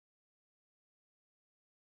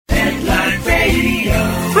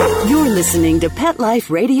listening to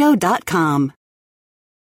PetLifeRadio.com.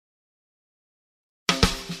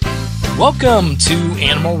 Welcome to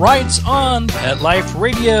Animal Rights on Pet Life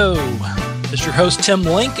Radio. This is your host, Tim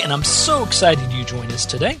Link, and I'm so excited you joined us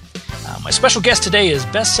today. My special guest today is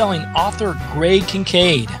best-selling author Greg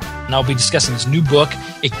Kincaid, and I'll be discussing his new book,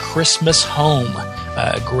 A Christmas Home,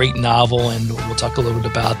 a great novel, and we'll talk a little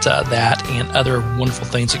bit about that and other wonderful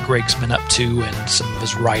things that Greg's been up to and some of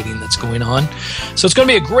his writing that's going on. So it's going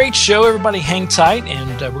to be a great show. Everybody hang tight,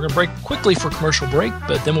 and we're going to break quickly for a commercial break,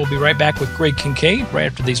 but then we'll be right back with Greg Kincaid right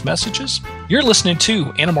after these messages. You're listening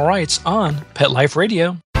to Animal Rights on Pet Life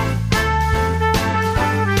Radio.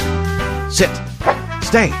 Sit.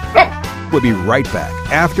 Stay. We'll be right back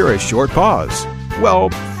after a short pause. Well,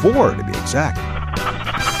 4 to be exact.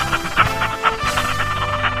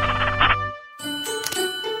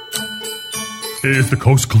 Is the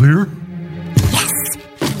coast clear? Yes.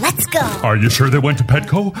 Let's go. Are you sure they went to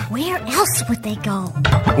Petco? Where else would they go?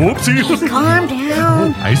 Oopsie. Hey, calm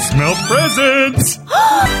down. I smell presents.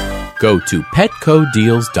 Go to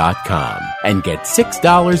PetcoDeals.com and get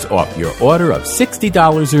 $6 off your order of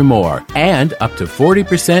 $60 or more and up to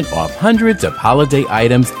 40% off hundreds of holiday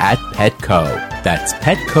items at Petco. That's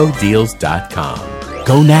PetcoDeals.com.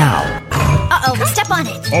 Go now. Uh-oh, step on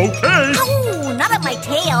it. Okay. Oh, not on my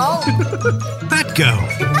tail.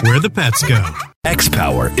 Petco, where the pets go.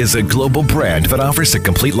 X-Power is a global brand that offers a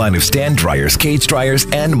complete line of stand dryers, cage dryers,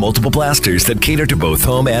 and multiple blasters that cater to both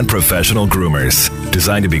home and professional groomers.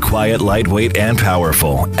 Designed to be quiet, lightweight, and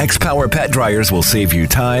powerful, X-Power pet dryers will save you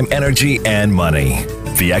time, energy, and money.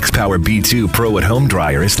 The X-Power B2 Pro at Home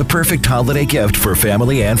Dryer is the perfect holiday gift for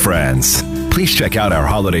family and friends. Please check out our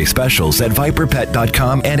holiday specials at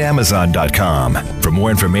viperpet.com and amazon.com. For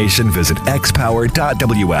more information, visit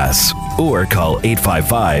xpower.ws or call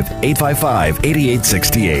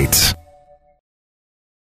 855-855-8868.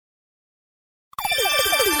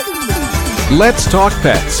 Let's talk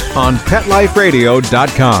pets on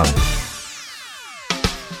PetLifeRadio.com.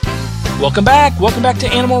 Welcome back. Welcome back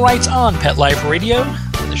to Animal Rights on Pet Life Radio.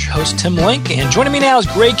 This is your host, Tim Link, and joining me now is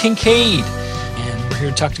Greg Kincaid. And we're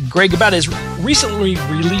here to talk to Greg about his recently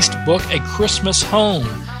released book, A Christmas Home.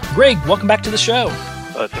 Greg, welcome back to the show.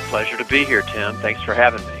 Well, it's a pleasure to be here, Tim. Thanks for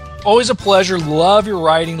having me. Always a pleasure. Love your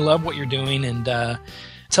writing. Love what you're doing. And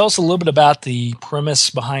tell us a little bit about the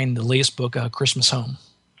premise behind the latest book, A Christmas Home.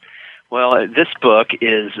 Well, this book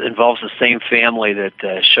involves the same family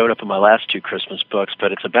that showed up in my last 2 Christmas books,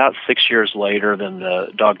 but it's about 6 years later than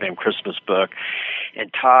the Dog Named Christmas book.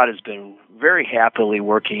 And Todd has been very happily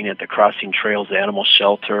working at the Crossing Trails Animal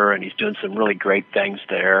Shelter, and he's doing some really great things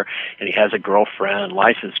there. And he has a girlfriend.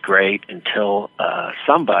 Life is great until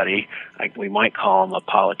somebody, like we might call him a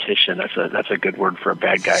politician, that's a good word for a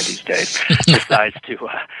bad guy these days, decides to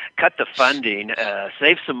cut the funding,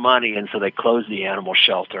 save some money, and so they close the animal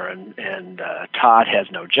shelter. And Todd has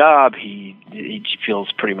no job. He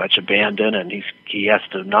feels pretty much abandoned, and he has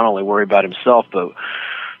to not only worry about himself, but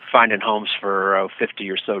finding homes for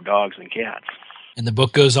 50 or so dogs and cats. And the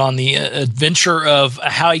book goes on the adventure of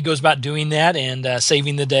how he goes about doing that and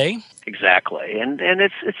saving the day. Exactly, and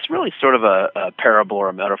it's really sort of a parable or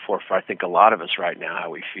a metaphor for, I think, a lot of us right now, how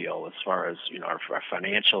we feel as far as, you know, our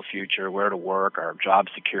financial future, where to work, our job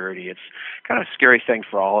security. It's kind of a scary thing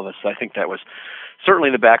for all of us. I think that was certainly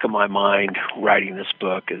in the back of my mind writing this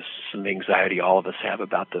book, is some anxiety all of us have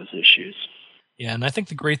about those issues. Yeah, and I think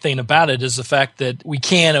the great thing about it is the fact that we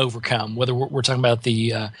can overcome, whether we're talking about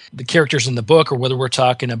the characters in the book or whether we're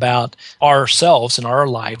talking about ourselves in our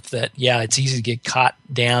life, that, yeah, it's easy to get caught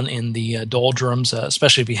down in the doldrums,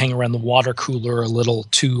 especially if you hang around the water cooler a little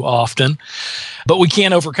too often. But we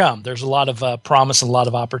can overcome. There's a lot of promise and a lot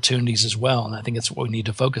of opportunities as well, and I think it's what we need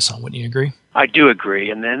to focus on. Wouldn't you agree? I do agree,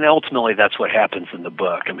 and then ultimately that's what happens in the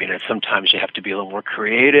book. I mean, sometimes you have to be a little more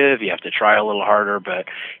creative, you have to try a little harder, but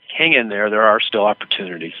hang in there. There are still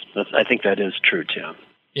opportunities. I think that is true, Tim.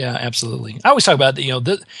 Yeah, absolutely. I always talk about,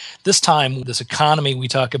 this time, this economy we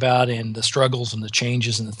talk about and the struggles and the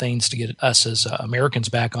changes and the things to get us as Americans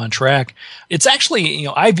back on track. It's actually,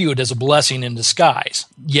 I view it as a blessing in disguise.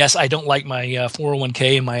 Yes, I don't like my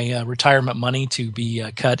 401k and my retirement money to be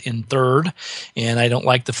cut in third. And I don't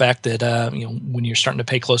like the fact that, when you're starting to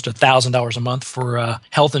pay close to $1,000 a month for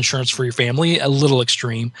health insurance for your family, a little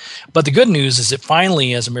extreme. But the good news is it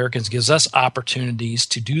finally, as Americans, gives us opportunities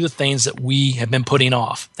to do the things that we have been putting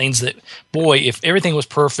off. Things that, boy, if everything was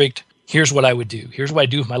perfect, here's what I would do. Here's what I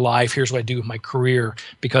do with my life. Here's what I do with my career.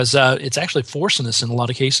 Because it's actually forcing us in a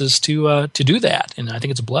lot of cases to do that. And I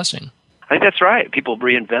think it's a blessing. I think that's right. People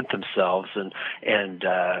reinvent themselves, and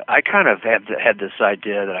I kind of had this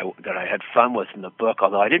idea that I had fun with in the book.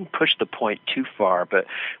 Although I didn't push the point too far, but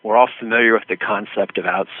we're all familiar with the concept of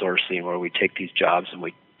outsourcing, where we take these jobs and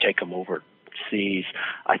we take them overseas.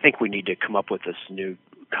 I think we need to come up with this new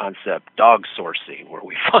concept, dog sourcing, where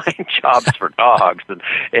we find jobs for dogs,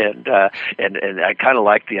 and I kind of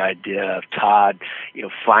like the idea of Todd,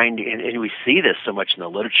 finding, and we see this so much in the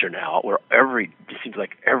literature now, where it seems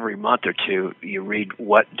like every month or two you read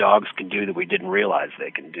what dogs can do that we didn't realize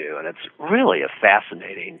they can do, and it's really a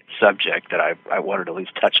fascinating subject that I wanted to at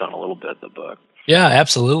least touch on a little bit in the book. Yeah,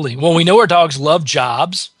 absolutely. Well, we know our dogs love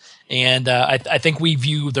jobs. And I think we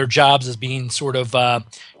view their jobs as being sort of,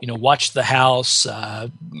 watch the house,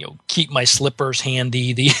 keep my slippers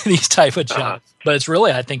handy, these type of jobs. But it's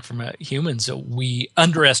really, I think, from humans, we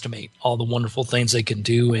underestimate all the wonderful things they can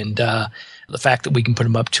do, and the fact that we can put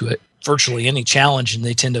them up to it, virtually any challenge, and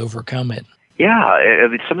they tend to overcome it. Yeah,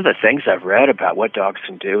 some of the things I've read about what dogs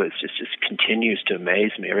can do is just continues to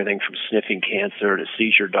amaze me. Everything from sniffing cancer to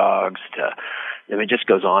seizure dogs to, it just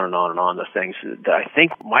goes on and on and on. The things that I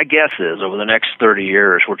think, my guess is over the next 30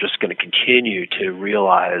 years, we're just going to continue to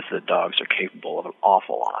realize that dogs are capable of an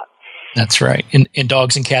awful lot. That's right. And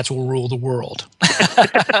dogs and cats will rule the world.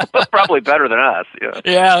 Probably better than us. Yeah.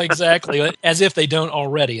 Yeah, exactly. As if they don't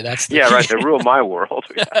already. That's the right. They rule my world.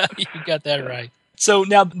 Yeah. You got that right. So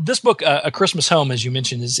now this book, A Christmas Home, as you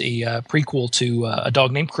mentioned, is a prequel to A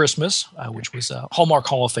Dog Named Christmas, which was a Hallmark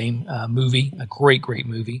Hall of Fame movie, a great, great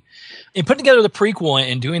movie. In putting together the prequel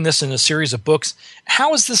and doing this in a series of books,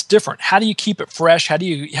 how is this different? How do you keep it fresh? How do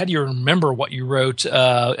you remember what you wrote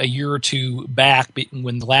a year or two back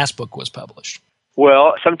when the last book was published?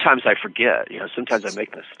 Well, sometimes I forget. Sometimes I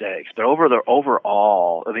make mistakes. But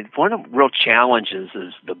overall, one of the real challenges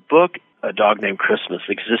is the book A Dog Named Christmas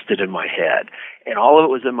existed in my head, and all of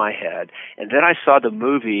it was in my head. And then I saw the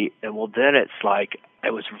movie, and then it's like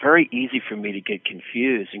it was very easy for me to get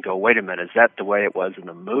confused and go, wait a minute, is that the way it was in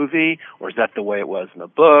the movie, or is that the way it was in the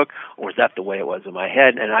book, or is that the way it was in my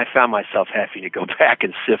head? And I found myself having to go back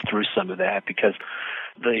and sift through some of that because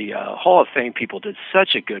the Hall of Fame people did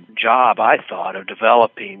such a good job, I thought, of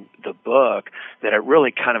developing the book that it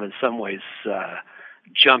really kind of in some ways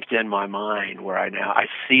jumped in my mind where I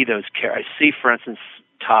see those I see, for instance,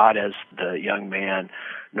 Todd as the young man,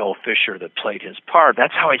 Noel Fisher, that played his part.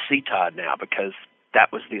 That's how I see Todd now, because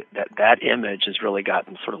that was that image has really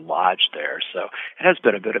gotten sort of lodged there. So it has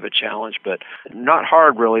been a bit of a challenge, but not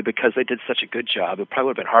hard really, because they did such a good job. It probably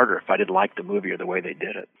would have been harder if I didn't like the movie or the way they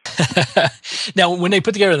did it. Now, when they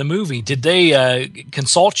put together the movie, did they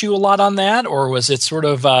consult you a lot on that, or was it sort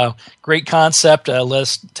of a great concept,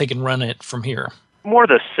 let's take and run it from here? More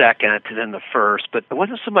the second than the first, but it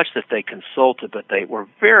wasn't so much that they consulted, but they were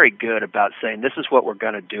very good about saying, this is what we're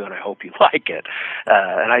going to do, and I hope you like it.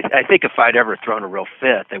 And I think if I'd ever thrown a real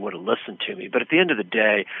fit, they would have listened to me. But at the end of the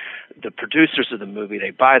day, the producers of the movie,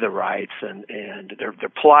 they buy the rights, and they're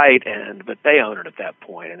polite, but they own it at that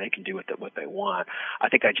point, and they can do with it what they want. I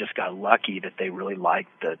think I just got lucky that they really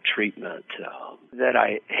liked the treatment that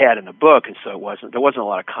I had in the book, and so there wasn't a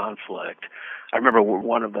lot of conflict. I remember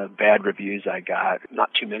one of the bad reviews I got,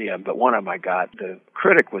 not too many of them, but one of them I got, the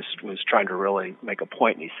critic was trying to really make a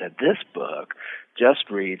point, and he said, this book just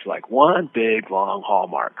reads like one big, long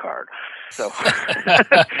Hallmark card. So,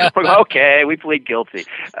 okay, we plead guilty.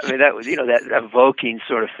 That was, that evoking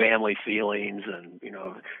sort of family feelings, and,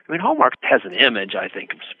 Hallmark has an image, I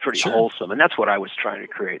think, it's pretty wholesome, and that's what I was trying to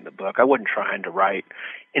create in the book. I wasn't trying to write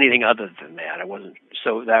anything other than that.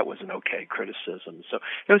 So that was an okay criticism. So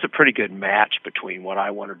it was a pretty good match between what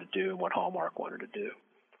I wanted to do and what Hallmark wanted to do.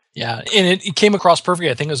 Yeah, and it came across perfectly.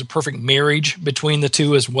 I think it was a perfect marriage between the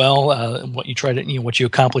two as well. What you tried to, what you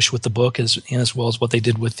accomplished with the book, as well as what they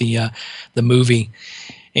did with the movie.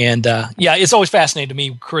 And it's always fascinating to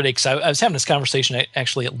me, critics. I was having this conversation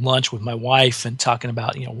actually at lunch with my wife and talking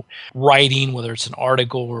about, writing, whether it's an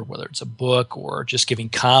article or whether it's a book or just giving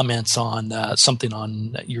comments on something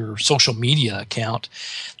on your social media account.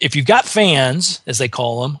 If you've got fans, as they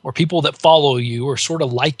call them, or people that follow you or sort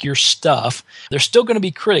of like your stuff, there's still going to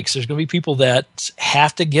be critics. There's going to be people that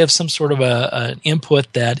have to give some sort of an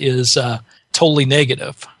input that is totally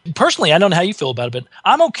negative. Personally, I don't know how you feel about it, but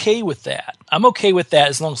I'm okay with that. I'm okay with that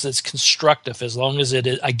as long as it's constructive, as long as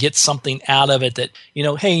I get something out of it that,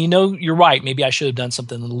 hey, you're right. Maybe I should have done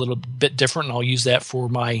something a little bit different, and I'll use that for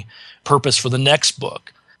my purpose for the next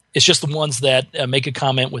book. It's just the ones that make a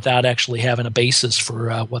comment without actually having a basis for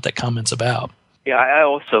what that comment's about. Yeah, I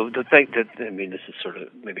also, the thing that, I mean, this is sort of,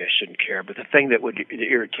 maybe I shouldn't care, but the thing that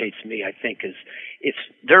irritates me, I think, is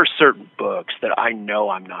there are certain books that I know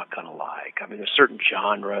I'm not going to like. I mean, there's certain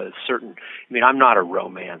genres, I'm not a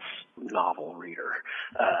romance novel reader.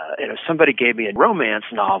 And if somebody gave me a romance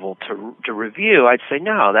novel to review, I'd say,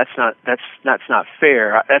 no, that's not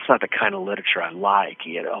fair. That's not the kind of literature I like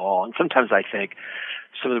at all. And sometimes I think,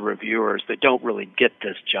 some of the reviewers that don't really get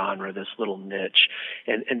this genre, this little niche,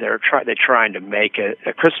 and they're trying to make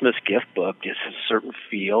a Christmas gift book just has a certain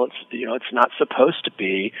feel. It's not supposed to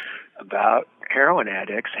be about heroin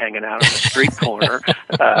addicts hanging out on the street corner,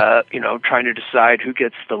 trying to decide who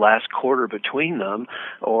gets the last quarter between them,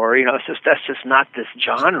 or that's just not this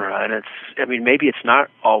genre. And maybe it's not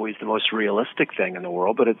always the most realistic thing in the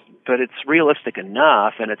world, but it's realistic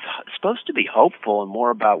enough, and it's supposed to be hopeful and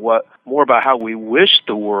more about how we wish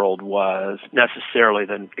the world was necessarily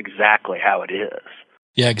than exactly how it is.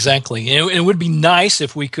 Yeah, exactly. And it would be nice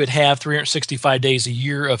if we could have 365 days a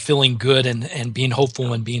year of feeling good and being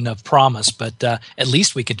hopeful and being of promise. But at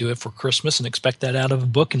least we could do it for Christmas and expect that out of a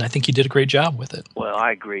book. And I think you did a great job with it. Well,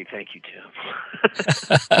 I agree. Thank you, Tim.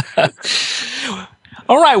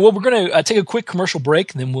 All right. Well, we're going to take a quick commercial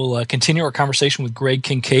break, and then we'll continue our conversation with Greg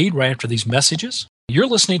Kincaid right after these messages. You're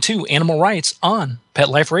listening to Animal Rights on Pet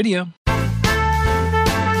Life Radio.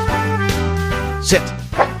 Sit.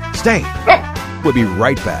 Stay. We'll be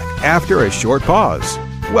right back after a short pause.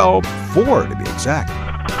 Well, 4 to be exact.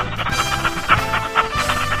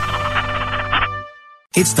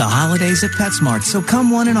 It's the holidays at PetSmart, so come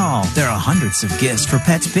one and all. There are hundreds of gifts for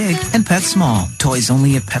pets big and pets small. Toys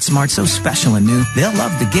only at PetSmart, so special and new. They'll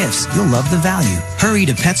love the gifts. You'll love the value. Hurry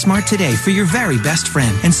to PetSmart today for your very best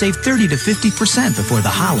friend and save 30 to 50% before the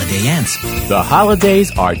holiday ends. The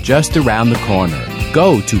holidays are just around the corner.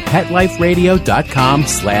 Go to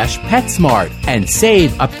PetLifeRadio.com/PetSmart and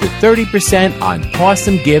save up to 30% on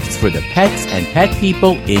awesome gifts for the pets and pet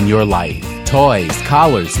people in your life. Toys,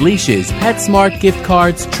 collars, leashes, PetSmart gift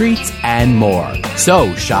cards, treats, and more.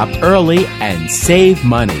 So shop early and save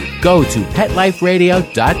money. Go to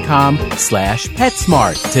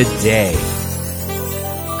PetLifeRadio.com/PetSmart today.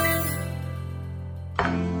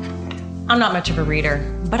 I'm not much of a reader,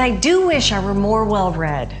 but I do wish I were more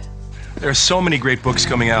well-read. There are so many great books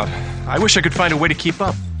coming out. I wish I could find a way to keep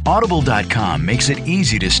up. Audible.com makes it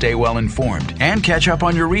easy to stay well informed and catch up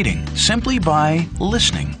on your reading simply by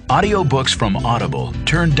listening. Audiobooks from Audible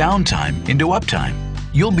turn downtime into uptime.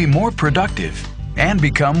 You'll be more productive and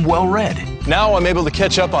become well read. Now I'm able to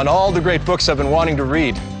catch up on all the great books I've been wanting to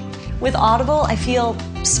read. With Audible, I feel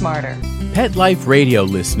smarter. Pet Life Radio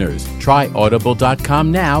listeners, try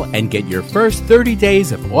Audible.com now and get your first 30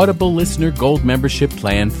 days of Audible Listener Gold membership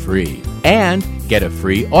plan free. And get a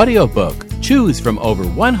free audiobook. Choose from over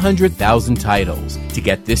 100,000 titles. To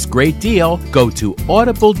get this great deal, go to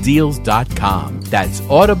audibledeals.com. That's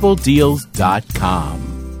audibledeals.com.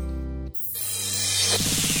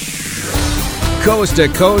 Coast to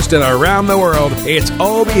coast and around the world, it's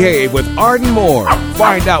Oh Behave with Arden Moore.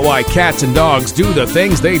 Find out why cats and dogs do the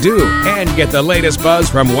things they do and get the latest buzz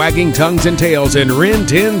from wagging tongues and tails in Rin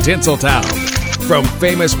Tin Tinseltown. From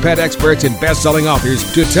famous pet experts and best-selling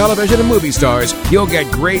authors to television and movie stars, you'll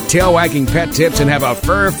get great tail-wagging pet tips and have a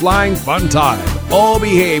fur-flying fun time. Oh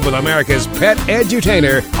Behave with America's pet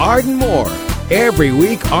edutainer, Arden Moore. Every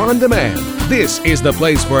week on demand. This is the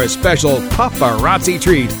place for a special paparazzi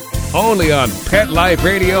treat. Only on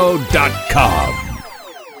PetLifeRadio.com.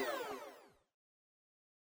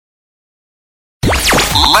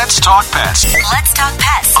 Let's talk pets. Let's talk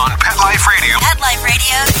pets On Pet Life Radio. Pet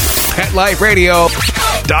Life Radio.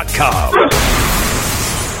 PetLifeRadio.com.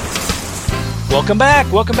 Welcome back.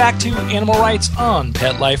 Welcome back to Animal Rights on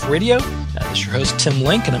Pet Life Radio. This is your host, Tim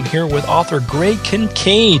Link, and I'm here with author Greg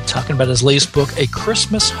Kincaid talking about his latest book, A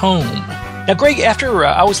Christmas Home. Now, Greg, after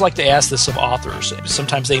I always like to ask this of authors.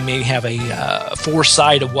 Sometimes they may have a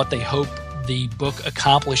foresight of what they hope the book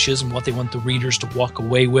accomplishes and what they want the readers to walk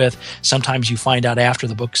away with. Sometimes you find out after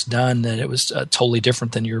the book's done that it was totally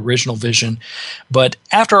different than your original vision. But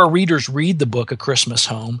after our readers read the book, A Christmas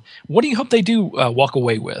Home, what do you hope they do walk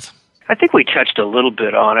away with? I think we touched a little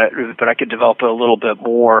bit on it, but I could develop a little bit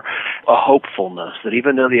more, a hopefulness that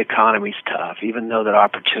even though the economy's tough, even though that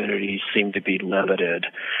opportunities seem to be limited,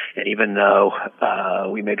 and even though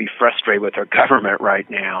we may be frustrated with our government right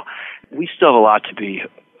now, we still have a lot to be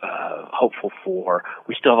hopeful for.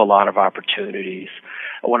 We still have a lot of opportunities.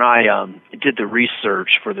 When I did the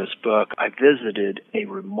research for this book, I visited a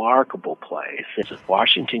remarkable place. It's in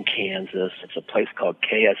Washington, Kansas. It's a place called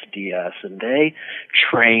KSDS, and they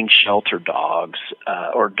train shelter dogs,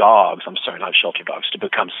 not shelter dogs, to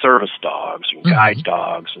become service dogs and guide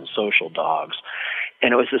dogs and social dogs.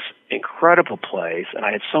 And it was this incredible place, and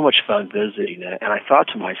I had so much fun visiting it. And I thought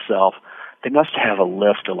to myself, they must have a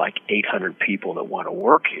list of like 800 people that want to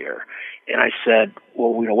work here. And I said,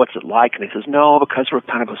 well, what's it like? And he says, no, because we're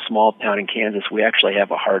kind of a small town in Kansas, we actually have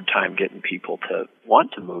a hard time getting people to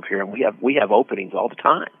want to move here, and we have openings all the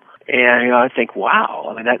time. And I think, wow,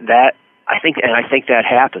 I mean I think that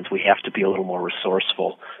happens. We have to be a little more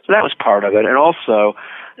resourceful. So that was part of it. And also,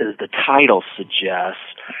 as the title suggests,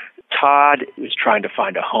 Todd is trying to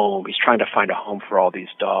find a home. He's trying to find a home for all these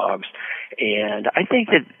dogs. And I think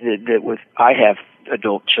that I have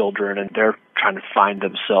adult children, and they're trying to find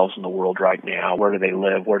themselves in the world right now. Where do they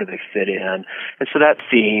live? Where do they fit in? And so that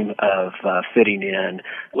theme of fitting in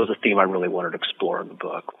was a theme I really wanted to explore in the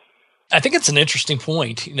book. I think it's an interesting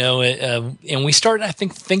point, and we started, I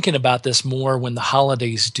think, thinking about this more when the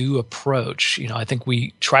holidays do approach. I think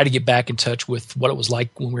we try to get back in touch with what it was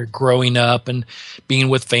like when we were growing up and being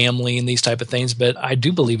with family and these type of things. But I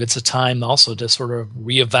do believe it's a time also to sort of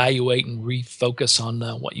reevaluate and refocus on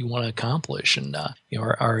what you want to accomplish. And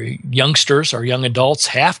our youngsters, our young adults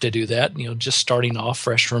have to do that. Just starting off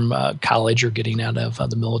fresh from college or getting out of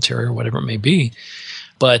the military or whatever it may be.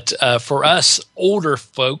 But for us older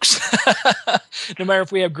folks, no matter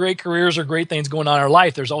if we have great careers or great things going on in our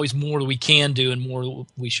life, there's always more we can do and more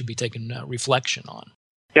we should be taking reflection on.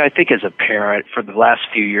 Yeah, I think as a parent, for the last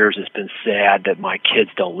few years, it's been sad that my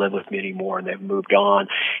kids don't live with me anymore and they've moved on.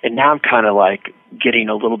 And now I'm kind of like getting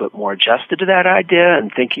a little bit more adjusted to that idea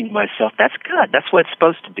and thinking to myself, that's good. That's what it's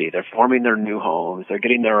supposed to be. They're forming their new homes. They're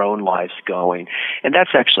getting their own lives going. And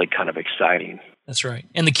that's actually kind of exciting. That's right.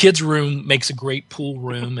 And the kids' room makes a great pool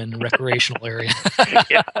room and recreational area.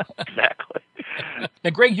 Yeah, exactly. Now,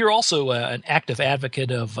 Greg, you're also an active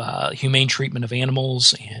advocate of humane treatment of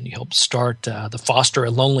animals, and you helped start the Foster a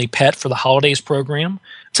Lonely Pet for the Holidays program.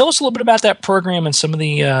 Tell us a little bit about that program and some of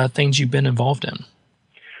the things you've been involved in.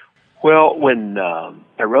 Well, when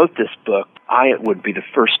I wrote this book, I would be the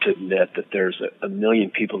first to admit that there's a million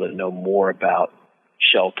people that know more about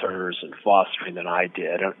shelters and fostering than I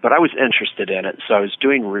did, but I was interested in it, so I was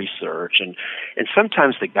doing research, and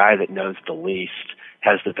sometimes the guy that knows the least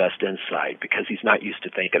has the best insight because he's not used to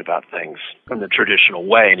thinking about things from the traditional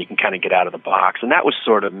way, and he can kind of get out of the box, and that was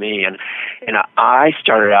sort of me, and I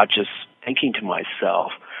started out just thinking to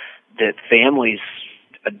myself that families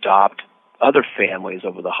adopt other families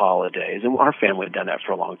over the holidays, and our family had done that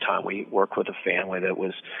for a long time. We worked with a family that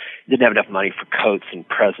didn't have enough money for coats and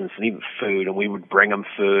presents and even food, and we would bring them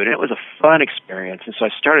food, and it was a fun experience. And so I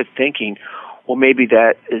started thinking, well, maybe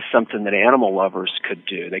that is something that animal lovers could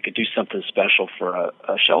do. They could do something special for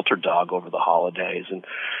a shelter dog over the holidays and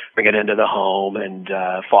bring it into the home and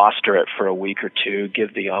foster it for a week or two,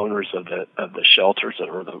 give the owners of the shelters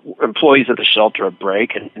or the employees of the shelter a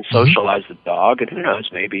break and socialize the dog. And who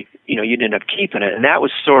knows, maybe, you'd end up keeping it. And that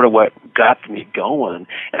was sort of what got me going.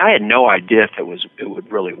 And I had no idea if it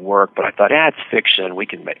would really work, but I thought, it's fiction. We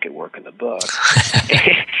can make it work in the book.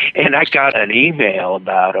 And I got an email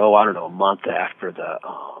about, a month after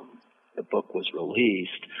the book was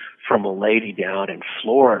released from a lady down in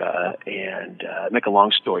Florida, and make a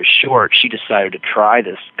long story short, she decided to try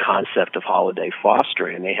this concept of holiday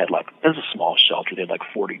fostering, and it was a small shelter, they had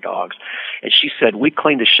 40 dogs, and she said, we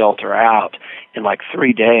cleaned the shelter out in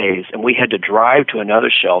 3 days, and we had to drive to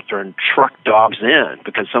another shelter and truck dogs in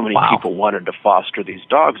because so many people wanted to foster these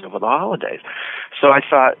dogs over the holidays. So I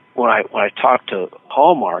thought, when I talked to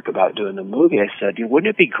Hallmark about doing the movie, I said, wouldn't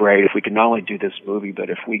it be great if we could not only do this movie,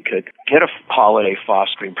 but if we could get a holiday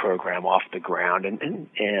fostering program off the ground?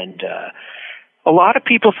 And a lot of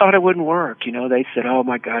people thought it wouldn't work. They said, oh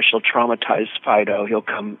my gosh, he'll traumatize Fido. He'll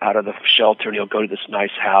come out of the shelter and he'll go to this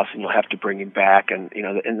nice house and you'll have to bring him back. And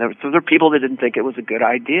there were people that didn't think it was a good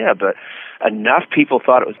idea, but enough people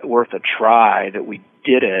thought it was worth a try that we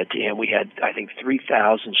did it, and we had, I think,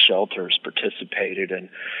 3,000 shelters participated, and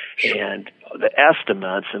the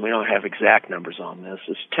estimates, and we don't have exact numbers on this,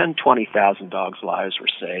 is 20,000 dogs' lives were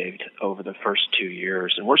saved over the first 2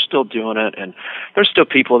 years, and we're still doing it, and there's still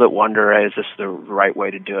people that wonder, is this the right way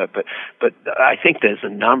to do it? But I think as the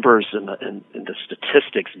numbers and the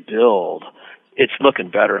statistics build, it's looking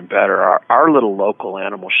better and better. Our little local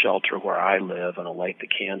animal shelter where I live in Olathe,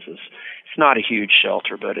 Kansas, it's not a huge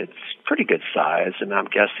shelter, but it's pretty good size, and I'm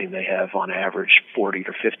guessing they have on average 40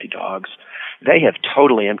 or 50 dogs They have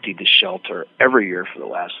totally emptied the shelter every year for the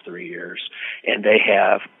last 3 years, and they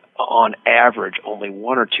have, on average, only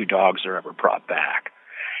 1 or 2 dogs are ever brought back.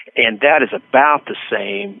 And that is about the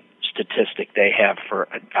same statistic they have for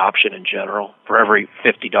adoption in general. For every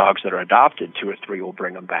 50 dogs that are adopted, 2 or 3 will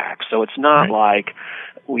bring them back. So it's not like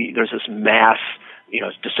there's this mass,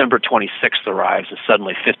 December 26th arrives and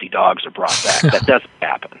suddenly 50 dogs are brought back. That doesn't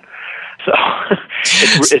happen. So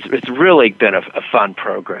it's really been a fun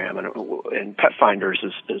program, and Pet Finders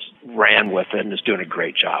is ran with it and is doing a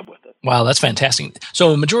great job with it. Wow, that's fantastic.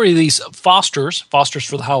 So a majority of these fosters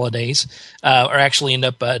for the holidays, are actually end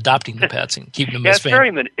up adopting the pets and keeping them as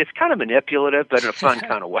family. It's kind of manipulative, but in a fun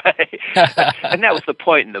kind of way. And that was the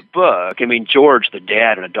point in the book. I mean, George, the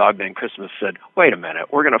dad in A Dog Named Christmas, said, wait a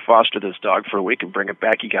minute, we're going to foster this dog for a week and bring it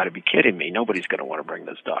back. You got to be kidding me. Nobody's going to want to bring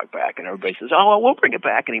this dog back. And everybody says, oh, well, we'll bring it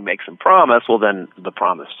back. And he makes them promise. Well, then the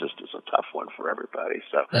promise just is a tough one for everybody.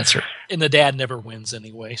 So that's right. And the dad never wins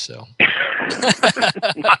anyway, so.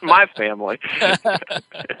 Not my family.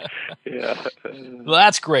 Yeah. Well,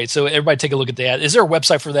 that's great. So everybody take a look at that. Is there a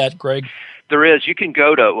website for that, Greg? There is. You can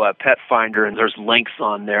go to Pet Finder, and there's links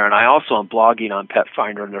on there. And I also am blogging on Pet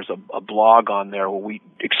Finder, and there's a blog on there where we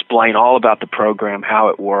explain all about the program, how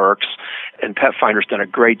it works. And Pet Finder's done a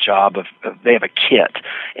great job of they have a kit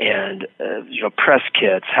and press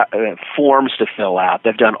kits, forms to fill out.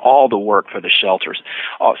 They've done all the work for the shelters.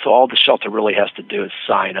 So all the shelter really has to do is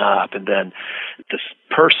sign up, and then this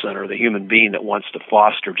person or the human being that wants to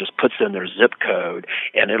foster just puts in their zip code,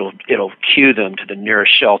 and it'll cue them to the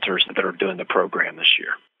nearest shelters that are doing the program this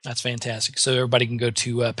year. That's fantastic. So everybody can go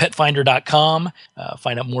to petfinder.com,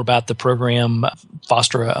 find out more about the program,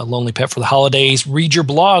 foster a lonely pet for the holidays. Read your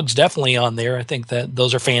blogs definitely on there. I think that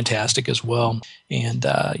those are fantastic as well. And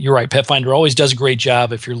you're right, Pet Finder always does a great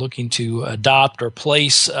job. If you're looking to adopt or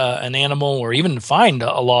place an animal or even find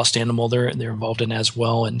a lost animal, they're involved in as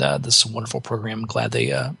well. And this is a wonderful program. I'm glad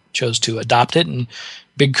they chose to adopt it. And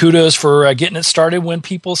big kudos for getting it started when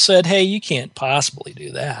people said, hey, you can't possibly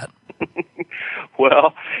do that.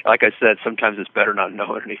 Well, like I said, sometimes it's better not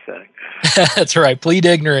knowing anything. That's right. Plead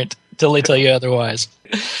ignorant until they tell you otherwise.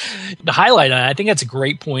 The highlight, I think that's a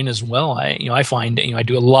great point as well. I find I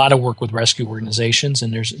do a lot of work with rescue organizations,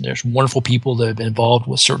 and there's wonderful people that have been involved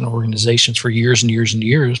with certain organizations for years and years and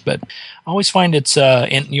years. But I always find it's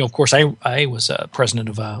and of course I was president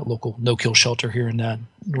of a local no-kill shelter here in the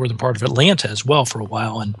northern part of Atlanta as well for a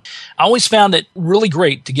while, and I always found it really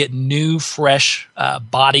great to get new, fresh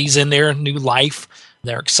bodies in there, new life.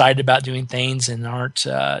 They're excited about doing things and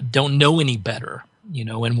don't know any better.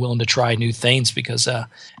 And willing to try new things because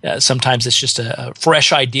sometimes it's just a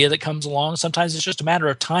fresh idea that comes along. Sometimes it's just a matter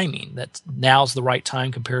of timing. That now's the right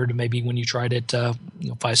time compared to maybe when you tried it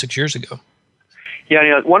 5-6 years ago.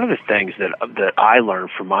 Yeah, one of the things that I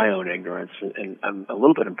learned from my own ignorance, and I'm a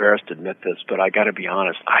little bit embarrassed to admit this, but I got to be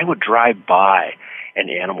honest, I would drive by an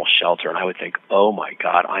animal shelter and I would think, oh my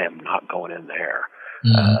God, I am not going in there.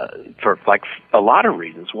 Mm-hmm. For like a lot of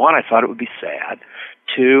reasons. One, I thought it would be sad.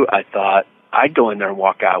 Two, I thought I'd go in there and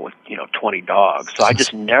walk out with 20 dogs. So I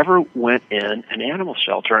just never went in an animal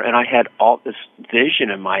shelter, and I had all this vision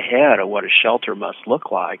in my head of what a shelter must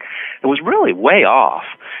look like. It was really way off.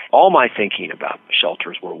 All my thinking about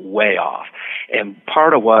shelters were way off. And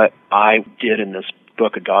part of what I did in this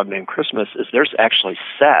book, A Dog Named Christmas, is there's actually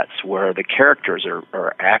sets where the characters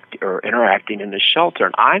are interacting in the shelter.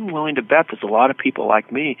 And I'm willing to bet there's a lot of people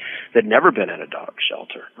like me that never been in a dog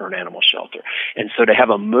shelter or an animal shelter. And so to have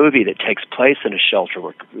a movie that takes place in a shelter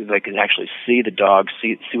where they can actually see the dog,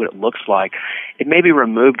 see what it looks like, it maybe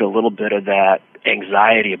removed a little bit of that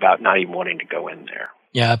anxiety about not even wanting to go in there.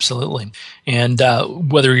 Yeah, absolutely. And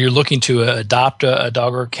whether you're looking to adopt a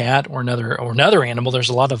dog or a cat or another animal, there's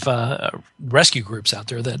a lot of rescue groups out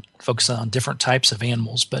there that focus on different types of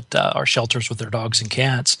animals, but are shelters with their dogs and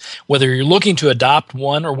cats. Whether you're looking to adopt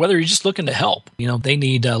one or whether you're just looking to help, they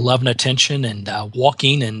need love and attention and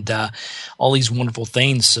walking and all these wonderful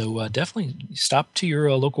things. So definitely stop to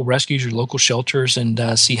your local rescues, your local shelters,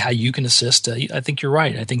 and see how you can assist. I think you're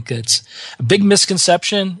right. I think it's a big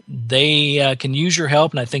misconception. They can use your help,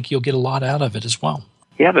 and I think you'll get a lot out of it as well.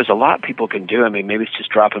 Yeah, there's a lot people can do. I mean, maybe it's just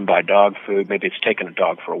dropping by dog food. Maybe it's taking a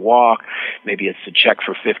dog for a walk. Maybe it's a check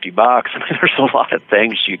for $50. I mean, there's a lot of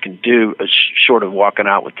things you can do short of walking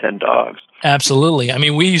out with 10 dogs. Absolutely. I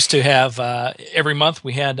mean, we used to have every month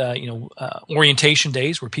we had orientation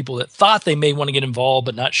days where people that thought they may want to get involved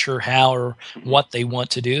but not sure how or what they want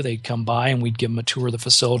to do, they'd come by and we'd give them a tour of the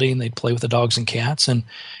facility and they'd play with the dogs and cats. And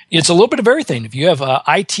it's a little bit of everything. If you have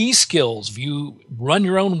IT skills, if you run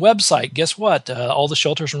your own website, guess what? All the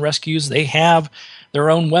shelters and rescues, they have their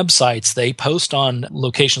own websites. They post on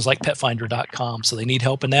locations like petfinder.com, so they need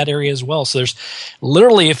help in that area as well. So there's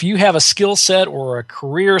literally, if you have a skill set or a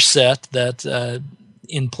career set that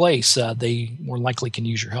in place, they more likely can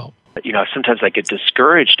use your help. Sometimes I get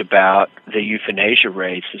discouraged about the euthanasia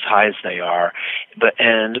rates as high as they are,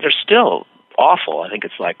 and they're still awful. I think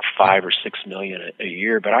it's like 5 or 6 million a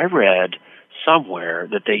year, but I read somewhere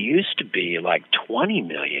that they used to be like 20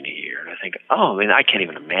 million a year. And I think, I can't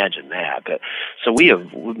even imagine that. But so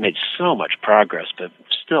we've made so much progress, but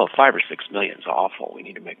still 5 or 6 million is awful. We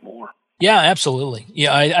need to make more. Yeah, absolutely.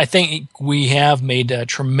 Yeah, I think we have made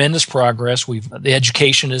tremendous progress. The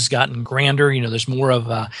education has gotten grander. There's more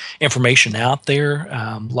of information out there,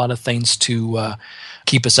 a lot of things to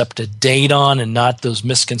keep us up to date on and not those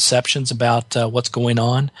misconceptions about what's going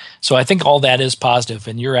on. So I think all that is positive,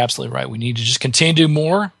 and you're absolutely right. We need to just continue to do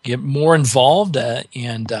more, get more involved,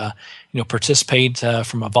 and participate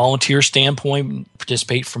from a volunteer standpoint,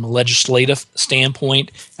 participate from a legislative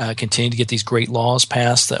standpoint, continue to get these great laws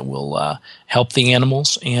passed that will help the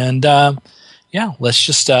animals. And let's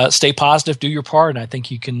just stay positive, do your part. And I think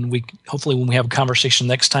hopefully when we have a conversation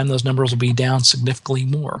next time, those numbers will be down significantly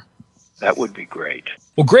more. That would be great.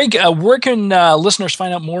 Well, Greg, where can listeners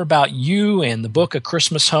find out more about you and the book, A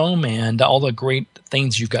Christmas Home, and all the great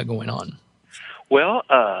things you've got going on? Well,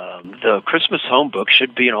 the Christmas Home book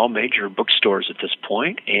should be in all major bookstores at this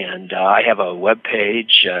point, and I have a web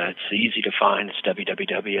page. It's easy to find. It's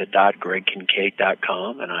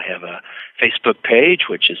www.gregkincaid.com, and I have a Facebook page,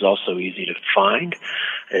 which is also easy to find.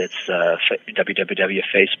 It's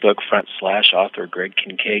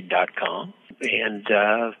www.facebook.com/author-gregkincaid.com. And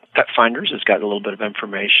Pet Finders has got a little bit of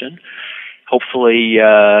information. Hopefully,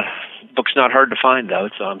 book's not hard to find, though,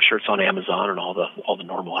 so I'm sure it's on Amazon and all the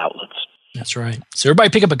normal outlets. That's right. So everybody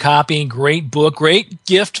pick up a copy. Great book, great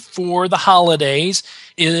gift for the holidays.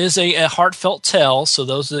 It is a heartfelt tale, so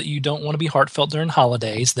those that you don't want to be heartfelt during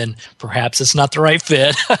holidays, then perhaps it's not the right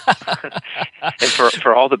fit. And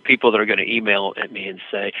for all the people that are going to email at me and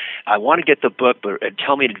say, I want to get the book, but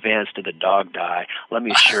tell me in advance, did the dog die? Let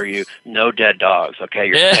me assure you, no dead dogs, okay?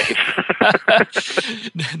 You're safe.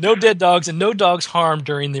 No dead dogs and no dogs harmed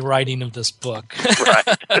during the writing of this book. Right.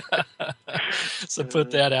 So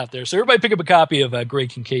put that out there. So everybody pick up a copy of Greg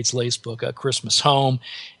Kincaid's latest book, Christmas Home,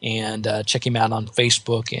 and check him out on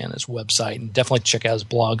Facebook and his website. And definitely check out his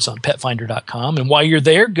blogs on petfinder.com. And while you're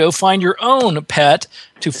there, go find your own pet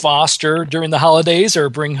to foster during the holidays or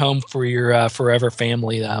bring home for your forever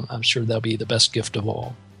family. I'm sure that'll be the best gift of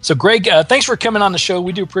all. So, Greg, thanks for coming on the show.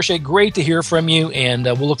 We do appreciate it. Great to hear from you, and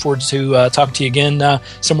we'll look forward to talking to you again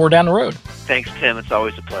somewhere down the road. Thanks, Tim. It's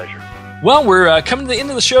always a pleasure. Well, we're coming to the end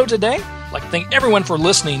of the show today. I'd like to thank everyone for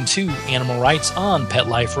listening to Animal Rights on Pet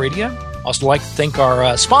Life Radio. I'd also like to thank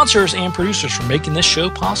our sponsors and producers for making this show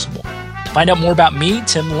possible. To find out more about me,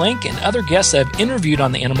 Tim Link, and other guests that I've interviewed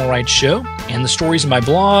on the Animal Rights Show, and the stories in my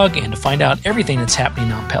blog, and to find out everything that's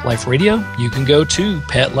happening on Pet Life Radio, you can go to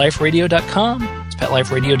PetLifeRadio.com. It's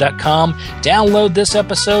PetLifeRadio.com. Download this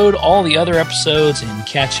episode, all the other episodes, and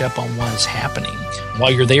catch up on what is happening.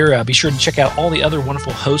 While you're there, be sure to check out all the other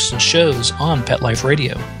wonderful hosts and shows on Pet Life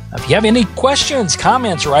Radio. If you have any questions,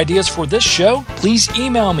 comments, or ideas for this show, please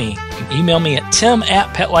email me. You can email me at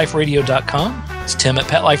tim@petliferadio.com. It's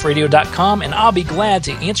tim@petliferadio.com, and I'll be glad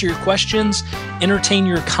to answer your questions, entertain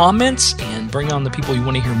your comments, and bring on the people you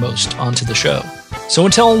want to hear most onto the show. So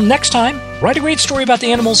until next time, write a great story about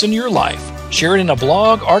the animals in your life. Share it in a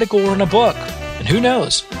blog, article, or in a book. And who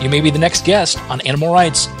knows, you may be the next guest on Animal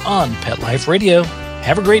Rights on Pet Life Radio.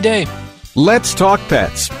 Have a great day. Let's Talk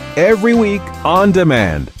Pets, every week on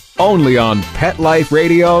demand, only on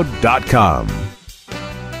PetLifeRadio.com.